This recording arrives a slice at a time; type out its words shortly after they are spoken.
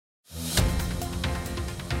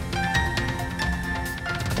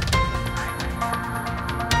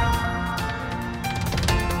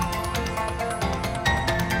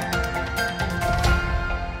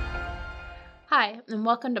and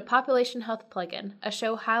welcome to Population Health Plug-in, a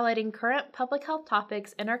show highlighting current public health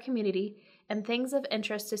topics in our community and things of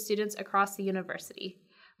interest to students across the university.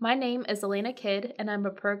 My name is Elena Kidd, and I'm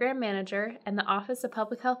a program manager in the Office of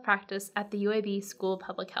Public Health Practice at the UAB School of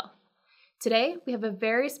Public Health. Today, we have a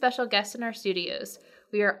very special guest in our studios.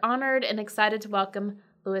 We are honored and excited to welcome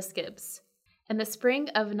Lois Gibbs. In the spring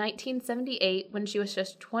of 1978, when she was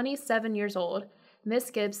just 27 years old,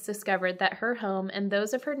 Miss Gibbs discovered that her home and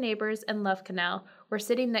those of her neighbors in Love Canal were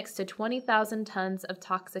sitting next to 20,000 tons of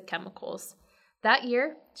toxic chemicals. That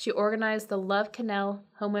year, she organized the Love Canal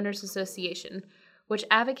Homeowners Association, which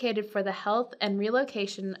advocated for the health and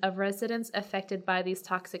relocation of residents affected by these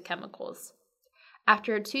toxic chemicals.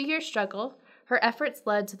 After a 2-year struggle, her efforts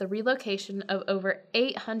led to the relocation of over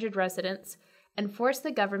 800 residents and forced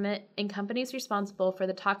the government and companies responsible for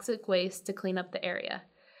the toxic waste to clean up the area.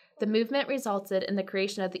 The movement resulted in the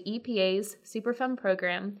creation of the EPA's Superfund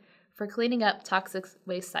program for cleaning up toxic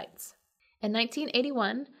waste sites. In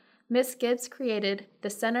 1981, Ms. Gibbs created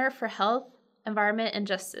the Center for Health, Environment, and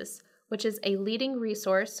Justice, which is a leading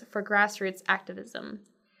resource for grassroots activism.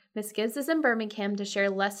 Ms. Gibbs is in Birmingham to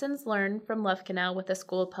share lessons learned from Love Canal with the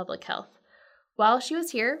School of Public Health. While she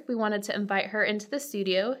was here, we wanted to invite her into the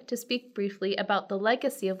studio to speak briefly about the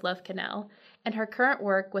legacy of Love Canal and her current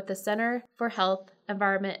work with the Center for Health,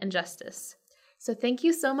 Environment, and Justice. So thank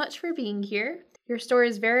you so much for being here. Your story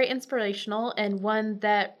is very inspirational and one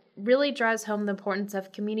that really drives home the importance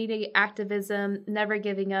of community activism, never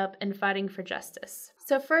giving up, and fighting for justice.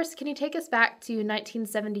 So first, can you take us back to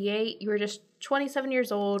 1978? You were just 27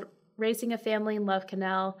 years old, raising a family in Love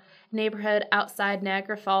Canal, neighborhood outside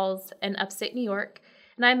Niagara Falls in upstate New York.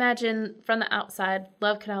 And I imagine from the outside,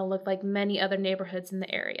 Love Canal looked like many other neighborhoods in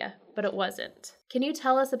the area, but it wasn't. Can you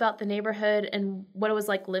tell us about the neighborhood and what it was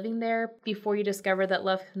like living there before you discovered that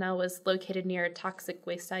Love Canal was located near a toxic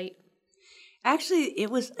waste site? Actually, it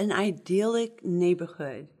was an idyllic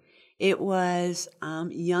neighborhood. It was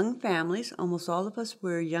young families. Almost all of us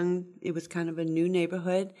were young. It was kind of a new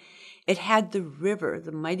neighborhood. It had the river,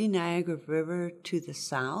 the mighty Niagara River to the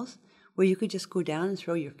south, where you could just go down and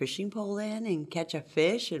throw your fishing pole in and catch a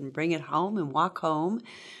fish and bring it home and walk home.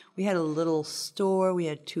 We had a little store, we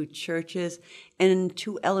had 2 churches, and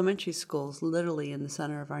 2 elementary schools literally in the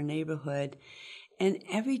center of our neighborhood. And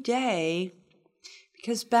every day,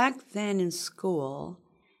 because back then in school,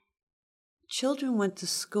 children went to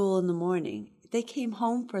school in the morning. They came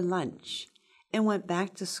home for lunch and went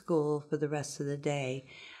back to school for the rest of the day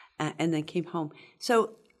and then came home.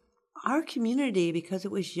 So our community, because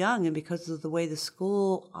it was young and because of the way the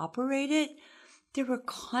school operated, there were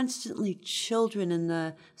constantly children in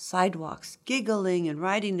the sidewalks giggling and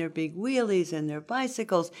riding their big wheelies and their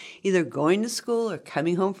bicycles, either going to school or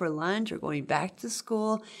coming home for lunch or going back to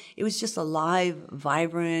school. It was just a live,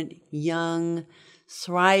 vibrant, young,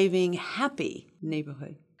 thriving, happy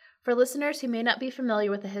neighborhood. For listeners who may not be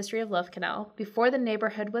familiar with the history of Love Canal, before the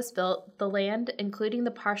neighborhood was built, the land, including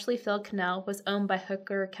the partially filled canal, was owned by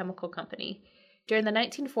Hooker Chemical Company. During the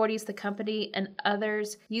 1940s, the company and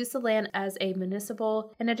others used the land as a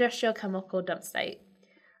municipal and industrial chemical dump site.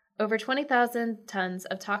 Over 20,000 tons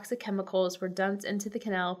of toxic chemicals were dumped into the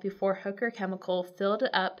canal before Hooker Chemical filled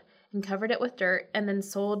it up and covered it with dirt and then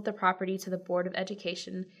sold the property to the Board of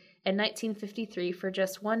Education in 1953 for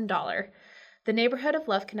just $1. The neighborhood of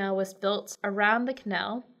Love Canal was built around the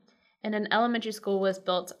canal, and an elementary school was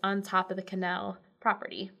built on top of the canal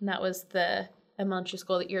property. And that was the elementary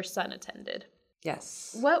school that your son attended.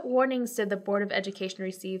 Yes. What warnings did the Board of Education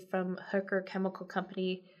receive from Hooker Chemical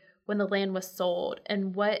Company when the land was sold,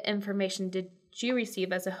 and what information did you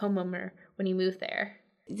receive as a homeowner when you moved there?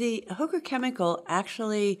 The Hooker Chemical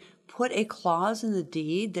actually put a clause in the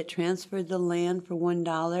deed that transferred the land for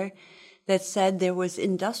 $1 that said there was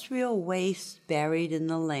industrial waste buried in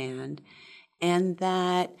the land and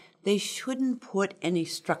that they shouldn't put any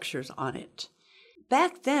structures on it.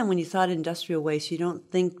 Back then, when you thought industrial waste, you don't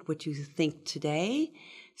think what you think today.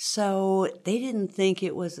 So they didn't think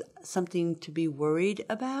it was something to be worried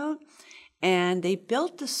about. And they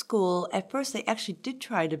built the school. At first, they actually did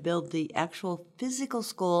try to build the actual physical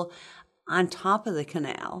school on top of the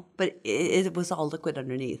canal, but it was all liquid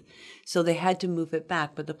underneath. So they had to move it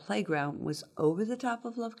back. But the playground was over the top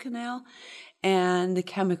of Love Canal, and the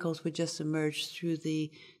chemicals would just emerge through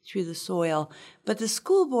the soil. But the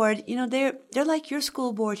school board, they're like your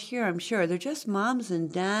school board here, I'm sure. They're just moms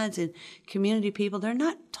and dads and community people. They're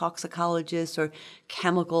not toxicologists or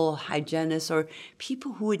chemical hygienists or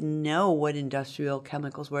people who would know what industrial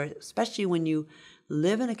chemicals were, especially when you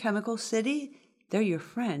live in a chemical city. They're your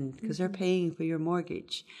friend because they're paying for your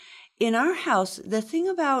mortgage. In our house, the thing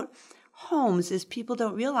about homes is people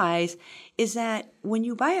don't realize is that when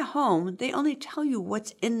you buy a home, they only tell you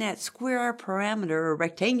what's in that square parameter or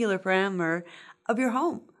rectangular parameter of your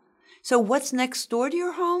home. So what's next door to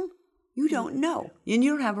your home, you don't know. And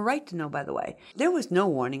you don't have a right to know, by the way. There was no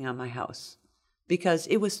warning on my house because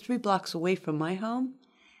it was 3 blocks away from my home,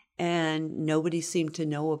 and nobody seemed to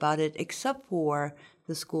know about it except for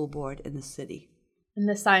the school board and the city. And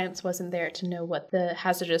the science wasn't there to know what the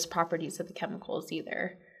hazardous properties of the chemicals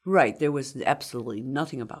either. Right. There was absolutely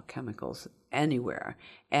nothing about chemicals anywhere.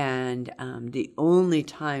 And the only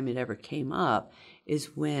time it ever came up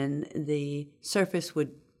is when the surface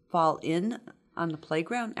would fall in on the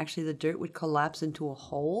playground. Actually, the dirt would collapse into a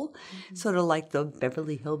hole, sort of like the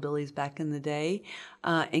Beverly Hillbillies back in the day,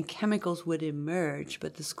 and chemicals would emerge,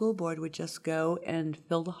 but the school board would just go and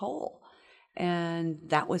fill the hole. And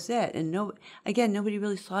that was it. And nobody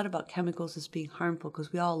really thought about chemicals as being harmful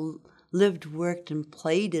because we all lived, worked, and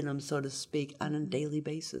played in them, so to speak, on a daily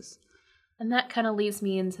basis. And that kind of leads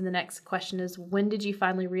me into the next question is, when did you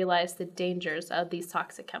finally realize the dangers of these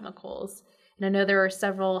toxic chemicals? And I know there were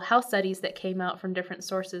several health studies that came out from different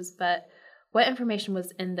sources, but what information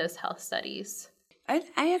was in those health studies?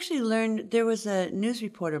 I actually learned there was a news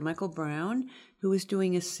reporter, Michael Brown, who was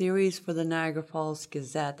doing a series for the Niagara Falls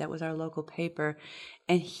Gazette. That was our local paper.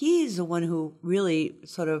 And he's the one who really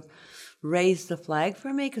sort of raised the flag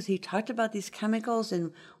for me because he talked about these chemicals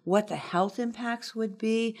and what the health impacts would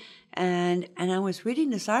be. And I was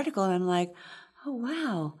reading this article and I'm like, oh,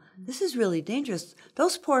 wow, this is really dangerous.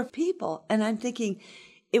 Those poor people. And I'm thinking,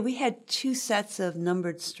 if we had 2 sets of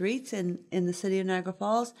numbered streets in the city of Niagara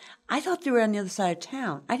Falls, I thought they were on the other side of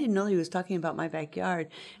town. I didn't know he was talking about my backyard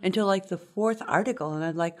until like the 4th article. And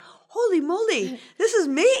I'm like, holy moly, this is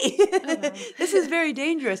me. This is very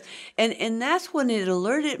dangerous. And that's when it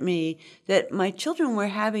alerted me that my children were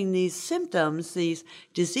having these symptoms, these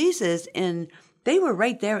diseases, and they were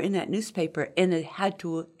right there in that newspaper. And it had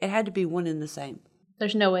to be one and the same.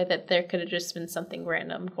 There's no way that there could have just been something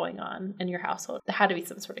random going on in your household. There had to be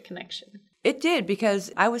some sort of connection. It did,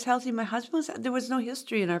 because I was healthy. My husband was, there was no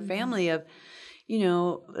history in our family of,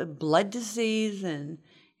 blood disease and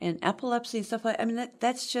epilepsy and stuff like that. I mean,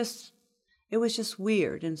 it was just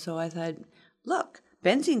weird. And so I thought, look,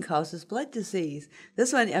 benzene causes blood disease.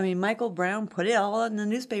 This one, Michael Brown put it all in the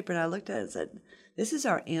newspaper, and I looked at it and said, this is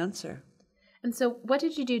our answer. And so what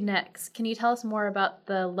did you do next? Can you tell us more about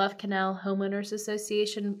the Love Canal Homeowners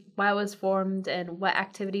Association, why it was formed, and what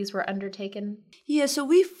activities were undertaken? Yeah, so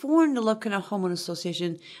we formed the Love Canal Homeowners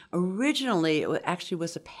Association. Originally, it actually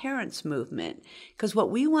was a parents' movement, because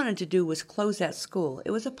what we wanted to do was close that school.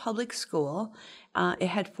 It was a public school. It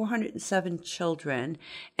had 407 children,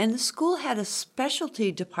 and the school had a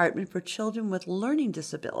specialty department for children with learning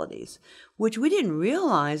disabilities, which we didn't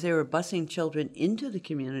realize they were busing children into the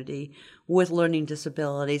community with learning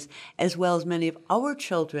disabilities, as well as many of our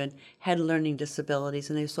children had learning disabilities,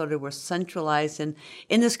 and they sort of were centralized in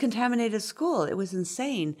this contaminated school. It was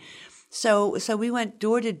insane. So we went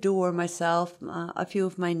door to door, myself, a few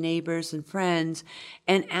of my neighbors and friends,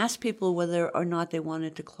 and asked people whether or not they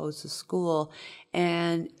wanted to close the school.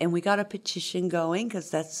 And we got a petition going, because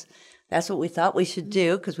that's what we thought we should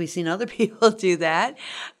do, because we've seen other people do that.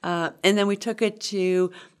 And then we took it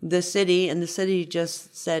to the city, and the city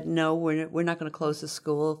just said, no, we're not going to close the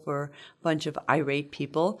school for a bunch of irate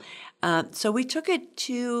people. So we took it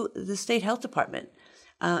to the state health department.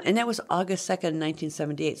 And that was August 2nd,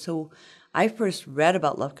 1978. So I first read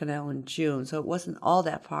about Love Canal in June, so it wasn't all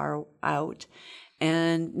that far out.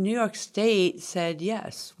 And New York State said,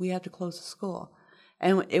 yes, we have to close the school.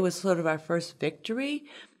 And it was sort of our first victory,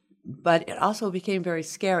 but it also became very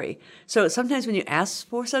scary. So sometimes when you ask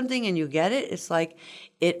for something and you get it, it's like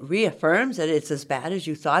it reaffirms that it's as bad as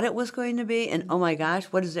you thought it was going to be. And oh my gosh,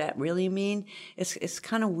 what does that really mean? It's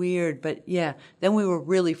kind of weird, but yeah, then we were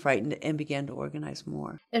really frightened and began to organize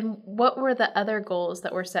more. And what were the other goals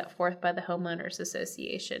that were set forth by the Homeowners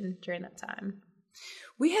Association during that time?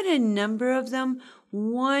 We had a number of them.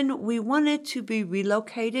 One, we wanted to be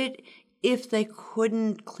relocated if they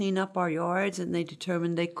couldn't clean up our yards, and they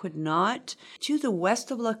determined they could not. To the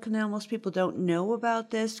west of Love Canal, most people don't know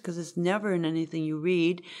about this because it's never in anything you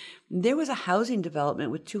read. There was a housing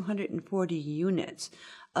development with 240 units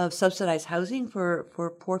of subsidized housing for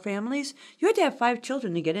poor families. You had to have 5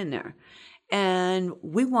 children to get in there. And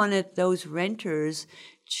we wanted those renters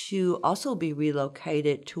to also be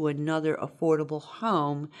relocated to another affordable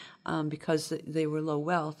home because they were low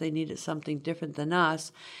wealth. They needed something different than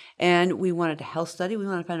us. And we wanted a health study. We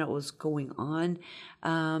wanted to find out what was going on.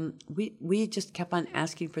 We just kept on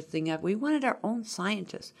asking for things. We wanted our own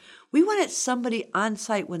scientists. We wanted somebody on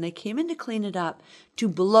site when they came in to clean it up to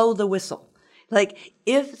blow the whistle. Like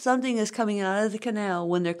if something is coming out of the canal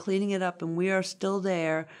when they're cleaning it up and we are still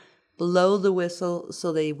there, blow the whistle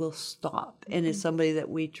so they will stop. And it's somebody that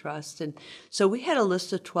we trust. And so we had a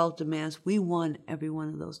list of 12 demands. We won every one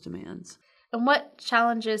of those demands. And what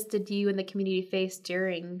challenges did you and the community face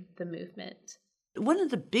during the movement? One of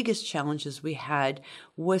the biggest challenges we had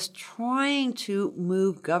was trying to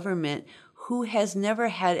move government who has never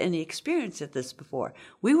had any experience at this before.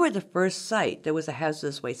 We were the first site that was a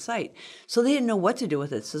hazardous waste site. So they didn't know what to do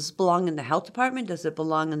with it. Does this belong in the health department? Does it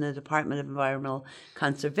belong in the Department of Environmental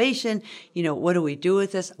Conservation? What do we do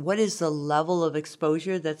with this? What is the level of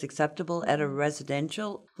exposure that's acceptable at a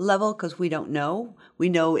residential level? Because we don't know. We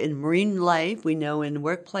know in marine life, we know in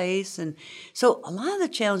workplace. And so a lot of the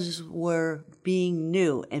challenges were being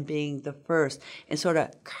new and being the first and sort of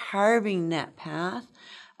carving that path.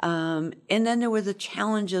 And then there were the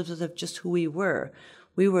challenges of just who we were.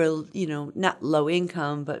 We were, not low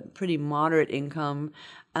income, but pretty moderate income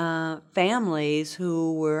families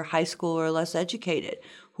who were high school or less educated,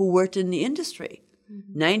 who worked in the industry.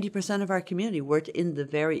 90% of our community worked in the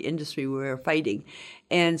very industry we were fighting.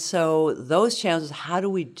 And so those challenges, how do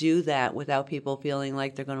we do that without people feeling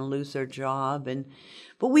like they're going to lose their job?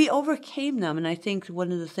 But we overcame them. And I think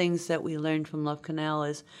one of the things that we learned from Love Canal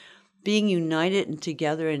is being united and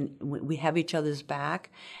together, and we have each other's back,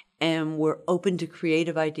 and we're open to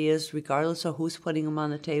creative ideas regardless of who's putting them on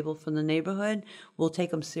the table from the neighborhood. We'll take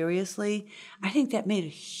them seriously. I think that made a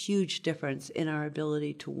huge difference in our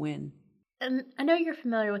ability to win. And I know you're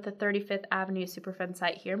familiar with the 35th Avenue Superfund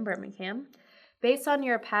site here in Birmingham. Based on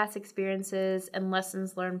your past experiences and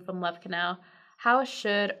lessons learned from Love Canal, how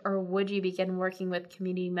should or would you begin working with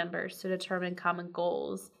community members to determine common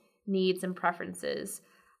goals, needs, and preferences?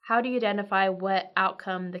 How do you identify what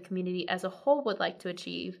outcome the community as a whole would like to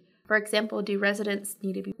achieve? For example, do residents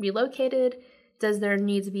need to be relocated? Does there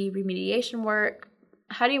need to be remediation work?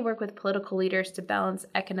 How do you work with political leaders to balance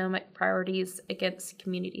economic priorities against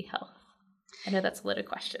community health? I know that's a loaded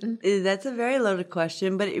question. That's a very loaded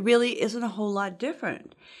question, but it really isn't a whole lot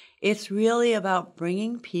different. It's really about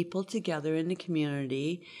bringing people together in the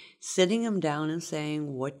community, sitting them down and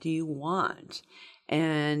saying, what do you want?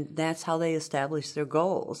 And that's how they establish their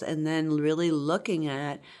goals. And then really looking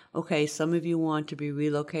at, okay, some of you want to be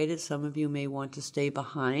relocated. Some of you may want to stay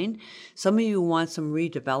behind. Some of you want some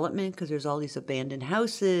redevelopment because there's all these abandoned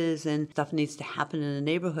houses and stuff needs to happen in the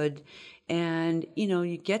neighborhood. And,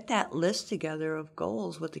 you get that list together of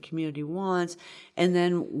goals, what the community wants, and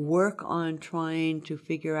then work on trying to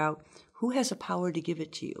figure out who has the power to give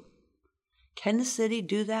it to you. Can the city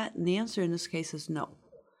do that? And the answer in this case is no.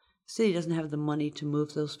 City doesn't have the money to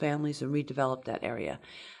move those families and redevelop that area.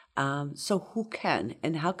 So who can?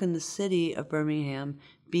 And how can the city of Birmingham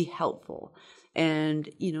be helpful? And,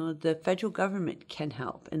 the federal government can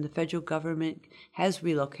help. And the federal government has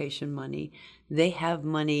relocation money. They have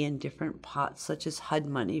money in different pots, such as HUD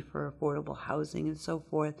money for affordable housing and so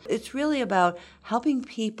forth. It's really about helping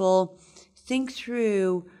people think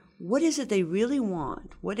through what is it they really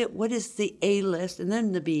want? What is the A list, and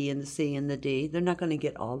then the B and the C and the D? They're not going to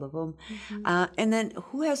get all of them. And then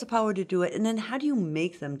who has the power to do it? And then how do you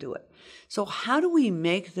make them do it? So how do we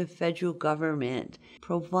make the federal government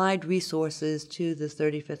provide resources to the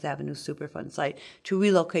 35th Avenue Superfund site to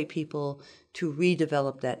relocate people, to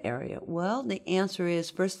redevelop that area? Well, the answer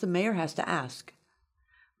is first the mayor has to ask,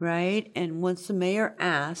 right? And once the mayor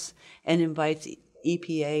asks and invites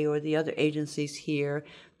EPA or the other agencies here,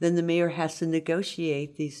 then the mayor has to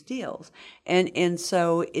negotiate these deals. And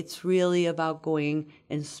so it's really about going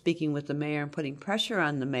and speaking with the mayor and putting pressure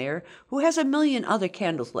on the mayor, who has a million other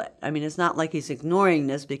candles lit. I mean, it's not like he's ignoring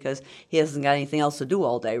this because he hasn't got anything else to do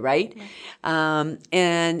all day, right? And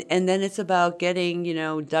then it's about getting,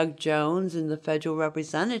 Doug Jones and the federal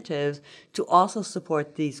representatives to also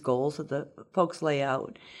support these goals that the folks lay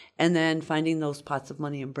out, and then finding those pots of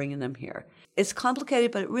money and bringing them here. It's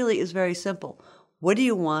complicated, but it really is very simple. What do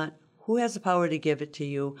you want? Who has the power to give it to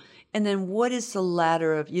you? And then what is the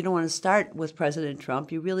ladder of, you don't want to start with President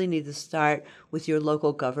Trump. You really need to start with your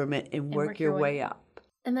local government and work your way up.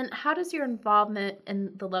 And then how does your involvement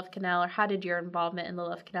in the Love Canal, or how did your involvement in the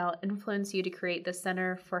Love Canal influence you to create the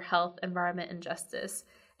Center for Health, Environment, and Justice?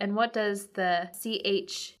 And what does the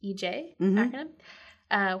CHEJ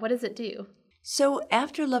acronym, what does it do? So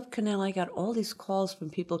after Love Canal, I got all these calls from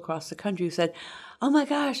people across the country who said, "Oh my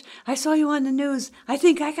gosh, I saw you on the news. I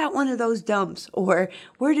think I got one of those dumps." Or,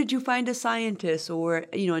 "Where did you find a scientist?" Or,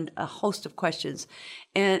 and a host of questions.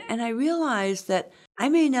 And I realized that I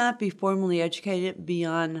may not be formally educated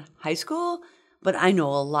beyond high school, but I know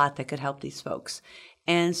a lot that could help these folks.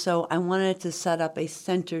 And so I wanted to set up a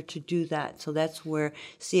center to do that. So that's where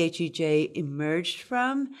CHEJ emerged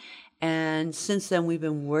from. And since then, we've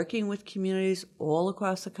been working with communities all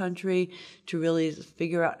across the country to really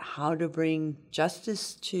figure out how to bring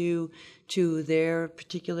justice to their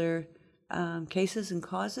particular cases and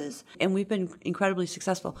causes. And we've been incredibly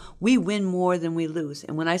successful. We win more than we lose.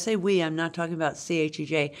 And when I say we, I'm not talking about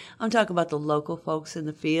CHEJ. I'm talking about the local folks in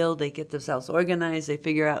the field. They get themselves organized. They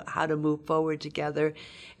figure out how to move forward together.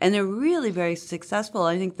 And they're really very successful.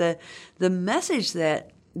 I think the message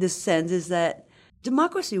that this sends is that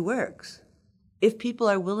democracy works if people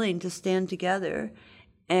are willing to stand together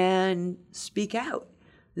and speak out.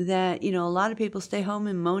 That, a lot of people stay home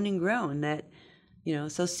and moan and groan.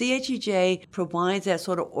 So CHEJ provides that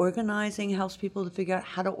sort of organizing, helps people to figure out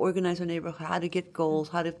how to organize their neighborhood, how to get goals,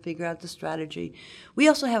 how to figure out the strategy. We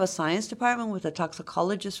also have a science department with a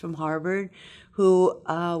toxicologist from Harvard who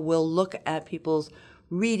will look at people's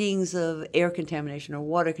readings of air contamination or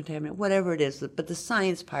water contamination, whatever it is, but the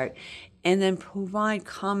science part, and then provide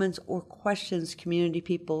comments or questions community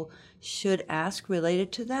people should ask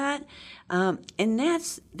related to that. And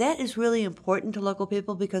that is really important to local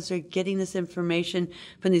people because they're getting this information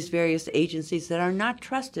from these various agencies that are not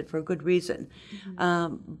trusted for a good reason.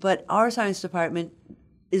 Mm-hmm. But our science department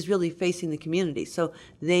is really facing the community. So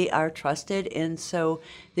they are trusted, and so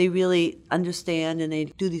they really understand, and they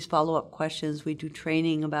do these follow-up questions. We do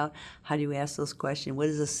training about how do you ask those questions, what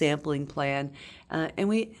is a sampling plan, and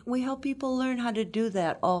we help people learn how to do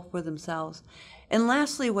that all for themselves. And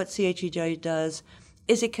lastly, what CHEJ does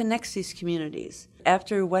is it connects these communities.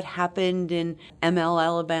 After what happened in ML,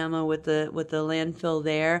 Alabama with the landfill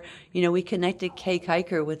there, we connected Kay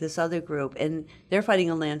Kiker with this other group, and they're fighting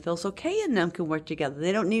a landfill, so Kay and them can work together.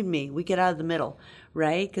 They don't need me. We get out of the middle,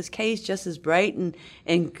 right? Because Kay's just as bright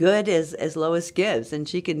and good as Lois Gibbs, and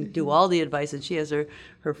she can do all the advice, and she has her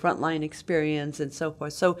frontline experience and so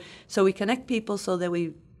forth. So we connect people so that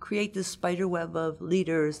we create this spider web of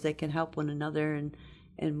leaders that can help one another and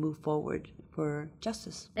move forward for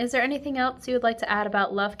justice. Is there anything else you would like to add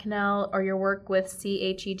about Love Canal or your work with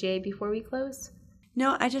CHEJ before we close?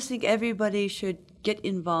 No, I just think everybody should get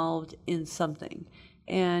involved in something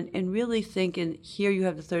and really think, and here you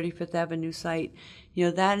have the 35th Avenue site,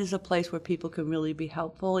 that is a place where people can really be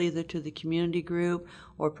helpful, either to the community group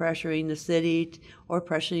or pressuring the city or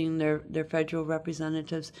pressuring their federal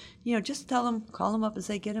representatives. Just call them up and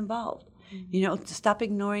say, get involved. Mm-hmm. Stop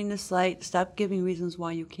ignoring the site, stop giving reasons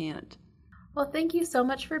why you can't. Well, thank you so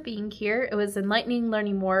much for being here. It was enlightening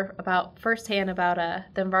learning more firsthand about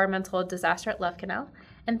the environmental disaster at Love Canal.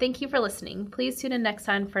 And thank you for listening. Please tune in next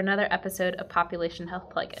time for another episode of Population Health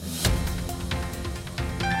Plug-in.